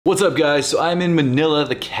What's up guys? So I'm in Manila,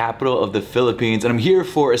 the capital of the Philippines, and I'm here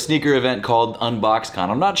for a sneaker event called UnboxCon.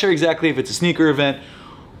 I'm not sure exactly if it's a sneaker event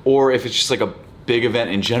or if it's just like a big event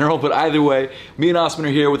in general, but either way, me and Osman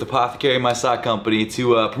are here with APTHCRY, my sock company,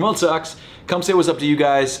 to promote socks. Come say what's up to you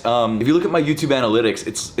guys. If you look at my YouTube analytics,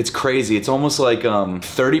 it's crazy. It's almost like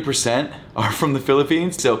 30% are from the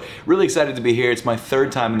Philippines, so really excited to be here. It's my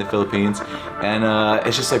third time in the Philippines, and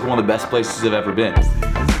it's just like one of the best places I've ever been.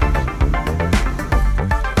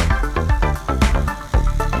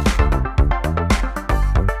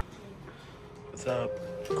 What's up?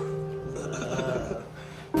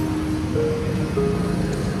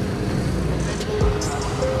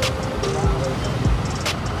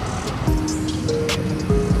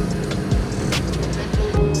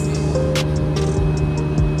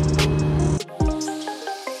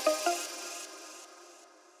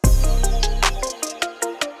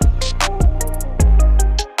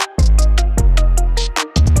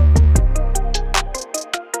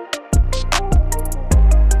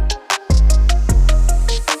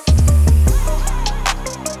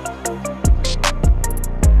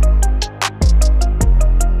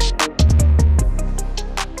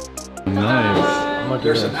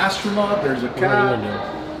 There's an astronaut, there's a cat.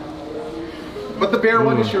 But the bear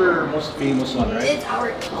one is your most famous one, right? It's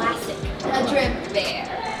our classic, the drip bear.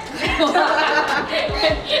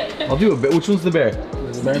 I'll do a bear. Which one's the bear?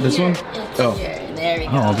 This one? Oh. Here. There we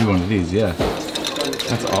go. Oh, I'll do one of these, yeah.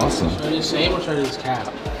 That's awesome. Should I do the same or should I do this cat?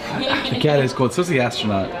 The cat is cool. It's supposed to be the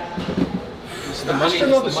astronaut. It's the money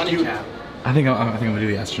cat. I think I'm gonna do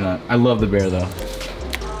the astronaut. I love the bear though.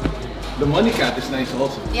 The money cat is nice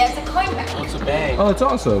also. Yeah, it's a coin bag. Oh, it's a bag. Oh, it's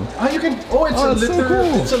awesome. Ah, you can. Oh, it's Oh, a that's so literal.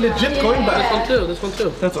 cool. It's a legit coin bag. This one too. This one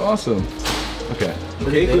too. That's awesome. Okay.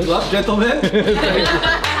 Okay, good luck, gentlemen. Should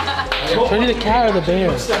I do the cat or the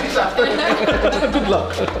bear? Good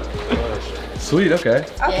luck. Sweet. Okay.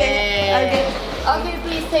 Okay. Okay,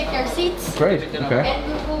 please take your seats. Great. Okay. And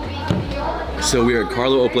we will be beyond. So we are at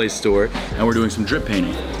Carlo Ople's store, and we're doing some drip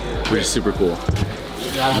painting, which is super cool.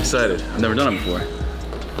 I'm excited. I've never done it before.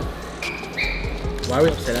 Why are we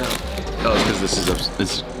upside down? Oh, it's because this is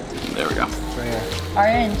this. There we go. Right here.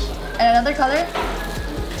 Orange. And another color?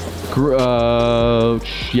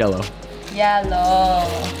 Yellow. Yellow.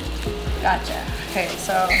 Gotcha. Okay,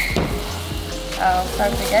 so I'll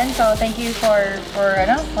start again. So thank you for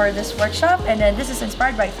this workshop, and then this is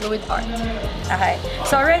inspired by fluid art. Okay.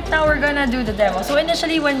 So right now we're gonna do the demo. So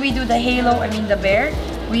initially when we do the halo, the bear,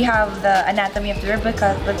 we have the anatomy of the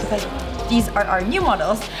replica, but because these are our new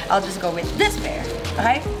models, I'll just go with this bear.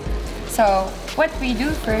 Okay. So what we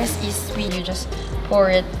do first is you just pour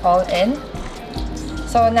it all in.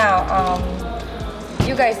 So now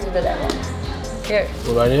you guys do the demo. Here.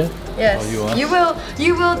 What do I do? Yes. Oh,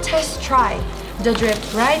 you will test try the drip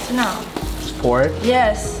right now. Just pour it?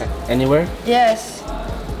 Yes. Anywhere? Yes.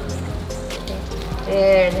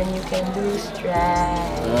 There, then you can do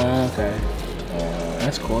stripe. Okay. Yeah.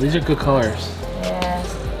 That's cool. These are good colors. Yes.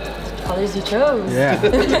 Colors you chose. Yeah.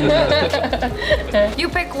 You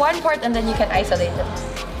pick one part and then you can isolate it.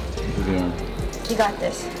 You got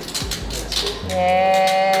this.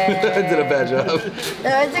 Yeah. I did a bad job.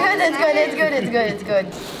 No, it's good. It's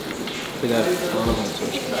good. Do you have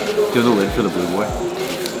the lid for the blue boy?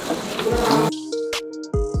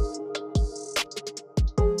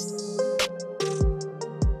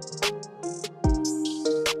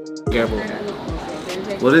 Careful.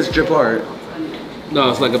 What is drip art? No,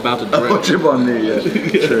 it's like about to drip. Oh, drip on me, yeah.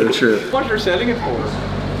 True. What you're selling it for?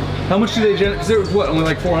 How much do they generate? Because there were what, only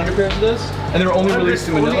like 400 pairs of this? And they were only released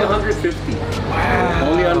in Manila? Only 150. Wow.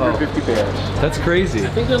 Only 150 pairs. That's crazy. I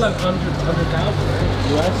think they're like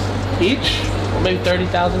 100,000 US each, or maybe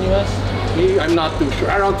 30,000 US. I'm not too sure.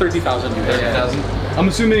 Around 30,000 US. 30,000? I'm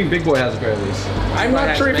assuming Big Boy has a pair of these. I'm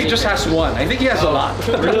not sure if he just has one. I think he has a lot.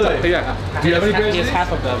 Really? Yeah. Do you have any pairs? He has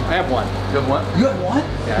half of them. I have one. You have one? You have one?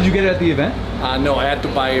 Yeah. Did you get it at the event? No, I had to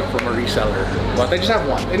buy it from a reseller. But I just have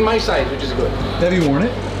one. In my size, which is good. Have you worn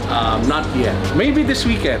it? Not yet. Maybe this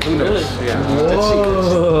weekend. Who knows? Really? Yeah.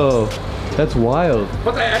 Whoa. That's wild.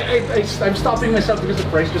 But I'm stopping myself because the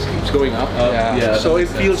price just keeps going up. Yeah. So it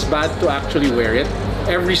feels bad to actually wear it.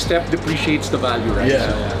 Every step depreciates the value, right?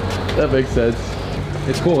 Yeah. That makes sense.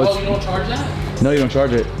 It's cool. Oh, you don't charge that? No, you don't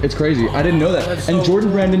charge it. It's crazy. I didn't know that. That's And so Jordan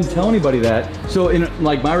cool. Brand didn't tell anybody that. So in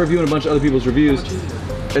like my review and a bunch of other people's reviews,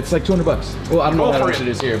 it's like 200 bucks. Well, I don't know how much it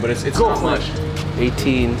is here, but it's not much.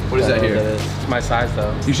 18. What is that here? It's my size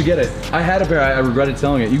though. You should get it. I had a pair. I regretted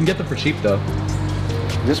selling it. You can get them for cheap though.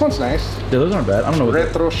 This one's nice. Yeah, those aren't bad. I don't know what.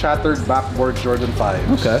 Retro shattered backboard Jordan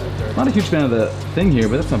 5s. Okay. Not a huge fan of the thing here,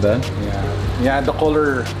 but that's not bad. Yeah. Yeah, the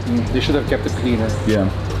color, they should have kept it cleaner. Yeah.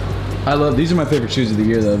 I love, these are my favorite shoes of the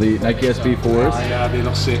year though, the Nike SB4s. Yeah, they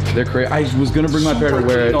look sick. They're crazy. I was gonna bring my pair to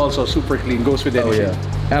wear it. Also super clean, goes with anything. Oh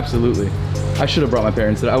yeah, absolutely. I should have brought my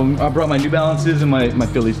parents. I brought my New Balances and my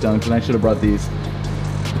Phillies Dunks, and I should have brought these.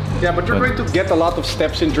 Yeah, but you're going to get a lot of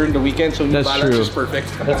steps in during the weekend, so New That's Balance true. is perfect.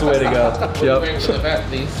 That's the way to go. Yep.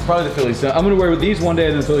 Probably the Phillies Dunks. I'm gonna wear these one day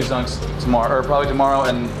and then the Phillies Dunks tomorrow, or probably tomorrow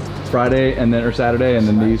and Friday, and then or Saturday, and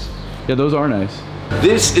then these. Yeah, those are nice.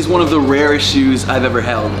 This is one of the rarest shoes I've ever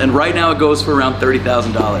held, and right now it goes for around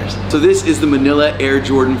 $30,000. So this is the Manila Air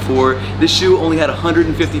Jordan 4. This shoe only had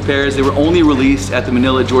 150 pairs. They were only released at the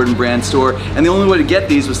Manila Jordan brand store, and the only way to get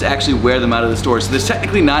these was to actually wear them out of the store. So there's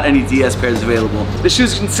technically not any DS pairs available. This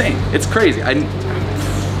shoe's insane. It's crazy. I'm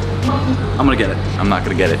gonna get it. I'm not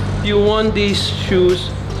gonna get it. If you want these shoes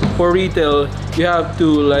for retail, you have to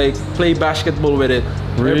like play basketball with it.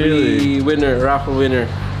 Really? Every winner, raffle winner.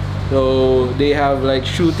 So they have like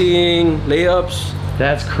shooting, layups.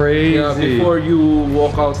 That's crazy. Before you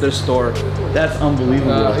walk out the store. That's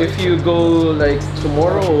unbelievable. If you go like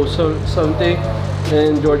tomorrow or something,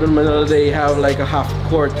 in Jordan Manila they have like a half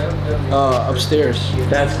court upstairs.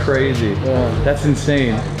 That's crazy. Yeah. That's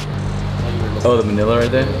insane. Oh, the Manila right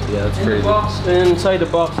there? Yeah, that's crazy. Inside the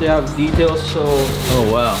box they have details. So Oh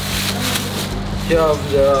wow. you have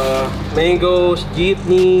the mangoes,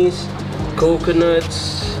 jeepneys,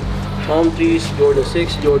 coconuts, palm trees, Jordan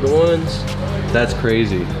 6, Jordan 1s. That's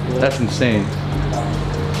crazy. That's insane.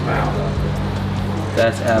 Wow.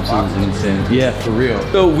 That's absolutely insane. Yeah, for real.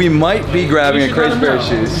 So we might be grabbing a crazy pair of You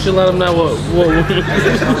shoes. should let them know what.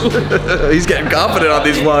 He's getting confident on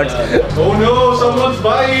these vlogs. Oh no, someone's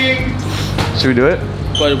buying! Should we do it?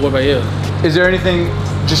 What about you? Is there anything,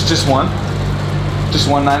 just one? Just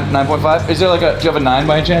one 9.5? Is there like a, do you have a 9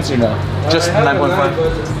 by any chance or no? Just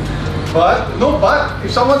 9.5? But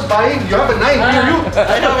if someone's buying, you have a 9. Here you.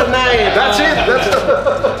 I have a 9. That's it. That's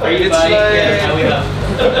Are you buying? Yeah, we have.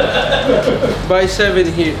 By 7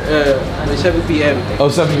 here, by 7 p.m. Oh,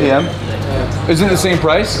 7 p.m.? Isn't it the same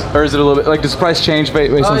price? Or is it a little bit, like does the price change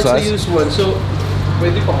based on It's size? a used one, so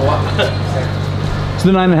pwede pa kuha. So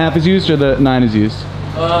the 9.5 is used or the 9 is used?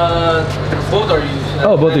 Both are used.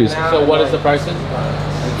 Oh, both are used. So what is the price?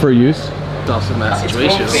 For use? Also match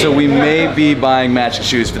situation. So we may be buying matching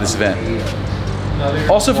shoes for this event.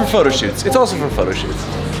 Also for photo shoots. It's also for photo shoots.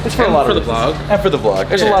 It's for a lot of reasons. vlog. And for the vlog.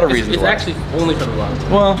 There's a lot of reasons It's why. actually only for the vlog.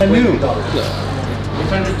 Well, I knew.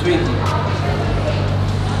 820.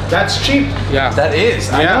 That's cheap. Yeah. That is.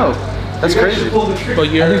 I know. That's You guys crazy. should pull the trigger. But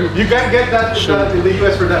your You can't get that in the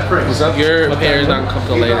US for that price. your pair don't come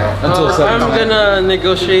till later. Until 7. I'm gonna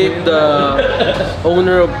negotiate the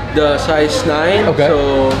owner of the size 9, Okay.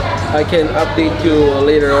 so I can update you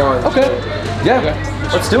later on. Okay. Yeah.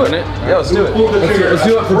 Let's do it. Yeah, let's do it. Pull the trigger. Let's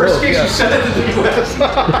do it for Worst both. case, you send it to the US.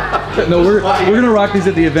 No, we're gonna rock these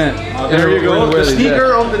at the event. There you go. The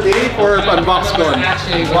sneaker of the day for Unbox Con.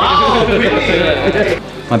 Wow, really?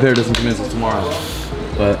 My pair doesn't come in until tomorrow,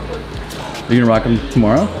 but are you gonna rock them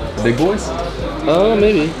tomorrow? The big boys? Oh,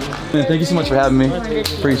 maybe. Man, thank you so much for having me.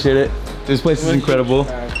 Appreciate it. This place is incredible.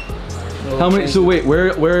 How many? So wait,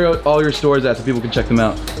 where are all your stores at so people can check them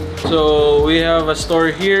out? So we have a store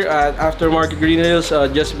here at Aftermarket Green Hills,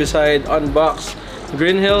 just beside Unbox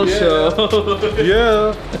Green Hills. So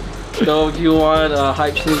Yeah. so if you want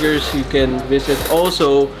hype sneakers, you can visit.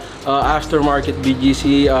 Also, Aftermarket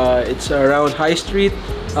BGC. It's around High Street,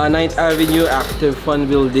 9th Avenue, Active Fun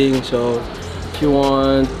Building. So if you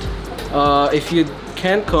want, if you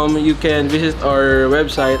can't come, you can visit our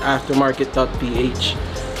website aftermarket.ph.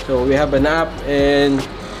 So we have an app and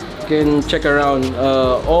you can check around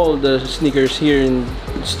all the sneakers here in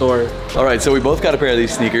the store. All right, so we both got a pair of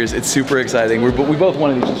these sneakers. It's super exciting. We both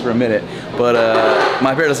wanted these just for a minute, but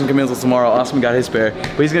my pair doesn't come in until tomorrow. Austin got his pair,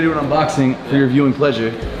 but he's gonna do an unboxing for your viewing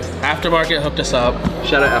pleasure. Aftermarket hooked us up.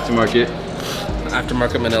 Shout out Aftermarket.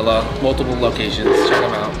 Aftermarket Manila, multiple locations. Check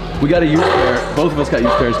them out. We got a used pair. Both of us got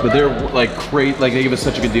used pairs, but they're like great. Like they give us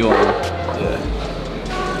such a good deal on them.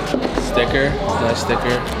 Sticker, nice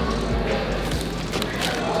sticker.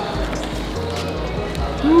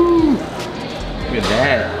 Woo! Look at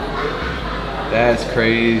that. That's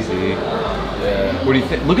crazy. Yeah. What do you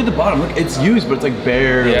think? Look at the bottom. Look, it's used, but it's like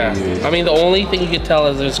barely used. I mean, the only thing you can tell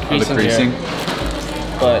is there's Oh, creasing the creasing.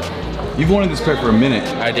 here. But You've wanted this pair for a minute.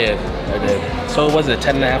 I did. So was it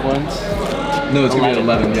 10.5 ones? No, it's gonna be at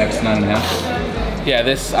 11. Yeah, it's 9.5. Yeah,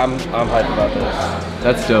 this I'm hyped about this.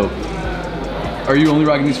 That's dope. Are you only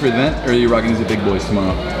rocking these for the event, or are you rocking these at Big Boys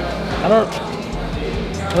tomorrow? I don't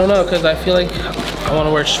know, cause I feel like I want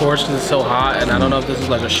to wear shorts because it's so hot, and I don't know if this is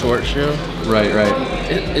like a short shoe. Right, right.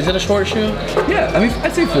 Is it a short shoe? Yeah, I mean,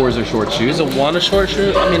 I'd say 4s are short shoes. Is a 1 a short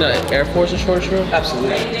shoe? I mean, an Air Force a short shoe?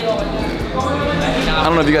 Absolutely. I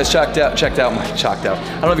don't know if you guys checked out my I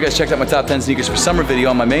don't know if you guys checked out my top 10 sneakers for summer video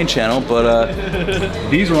on my main channel, but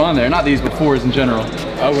these were on there. Not these, but 4s in general.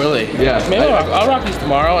 Oh, really? Yeah. Maybe I'll rock these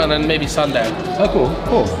tomorrow and then maybe Sunday. Oh, cool,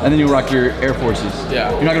 cool. And then you'll rock your Air Forces.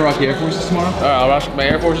 Yeah. You're not gonna rock the Air Forces tomorrow? I'll rock my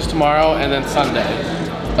Air Forces tomorrow and then Sunday.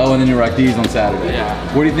 Oh, and then you rock these on Saturday.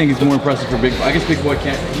 Yeah. What do you think is more impressive for Big Boy? I guess Big Boy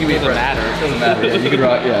can't. He It doesn't matter. It doesn't matter. Yeah, you could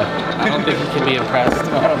rock. Yeah. I don't think he can be impressed.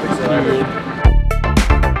 I don't think so.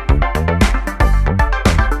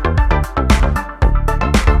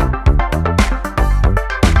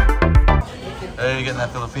 Hey, getting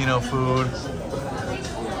that Filipino food.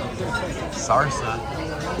 Sarsa.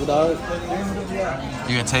 Without,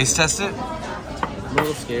 You gonna taste test it? I'm a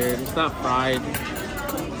little scared. It's not fried.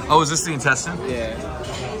 Oh, is this the intestine? Yeah.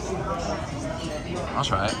 I'll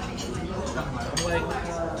try it.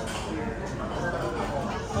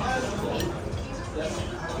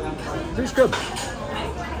 Tastes good.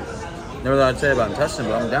 Never thought I'd say about intestine,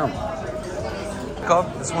 but I'm down. Called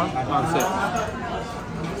this one? That's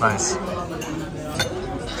it. Nice.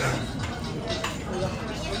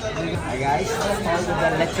 Hi guys, let's start with the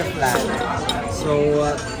lecture plan. So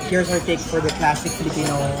here's our take for the classic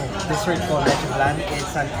Filipino dessert called leche flan.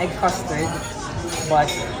 It's an egg custard, but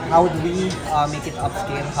how would we make it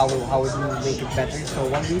upscale? How would we make it better? So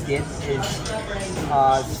what we did is,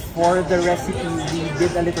 for the recipe, we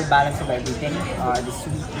did a little balance of everything. The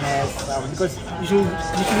sweetness, because usually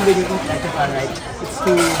when you eat leche flan, right, it's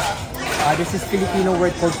too, there's this Filipino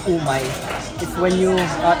word called umay. It's when you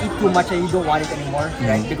eat too much and you don't want it anymore,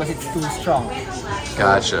 right? Because it's too strong.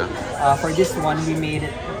 Gotcha. For this one, we made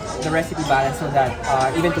the recipe balance so that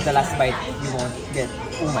even to the last bite, you won't get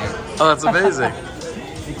umay. Oh, that's amazing.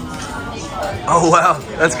 Oh, wow.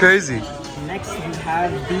 That's crazy. Next, we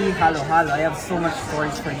have the halo-halo. I have so much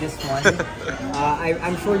stories for this one.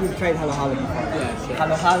 I'm sure you've tried halo-halo before. Yes.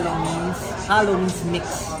 Halo means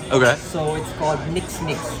mix. Okay. So it's called mix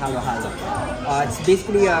halo-halo. It's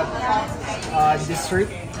basically a dessert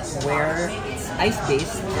where it's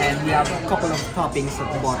ice-based and we have a couple of toppings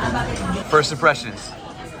at the bottom. First impressions.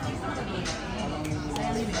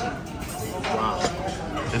 Wow.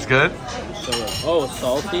 It's good? So, oh, it's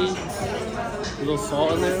salty. A little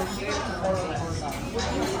salt in there.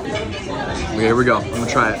 Here we go. I'm gonna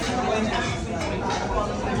try it.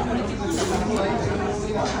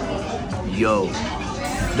 Yo,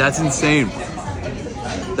 that's insane.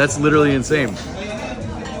 That's literally insane.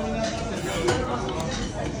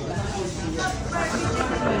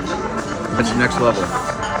 That's next level.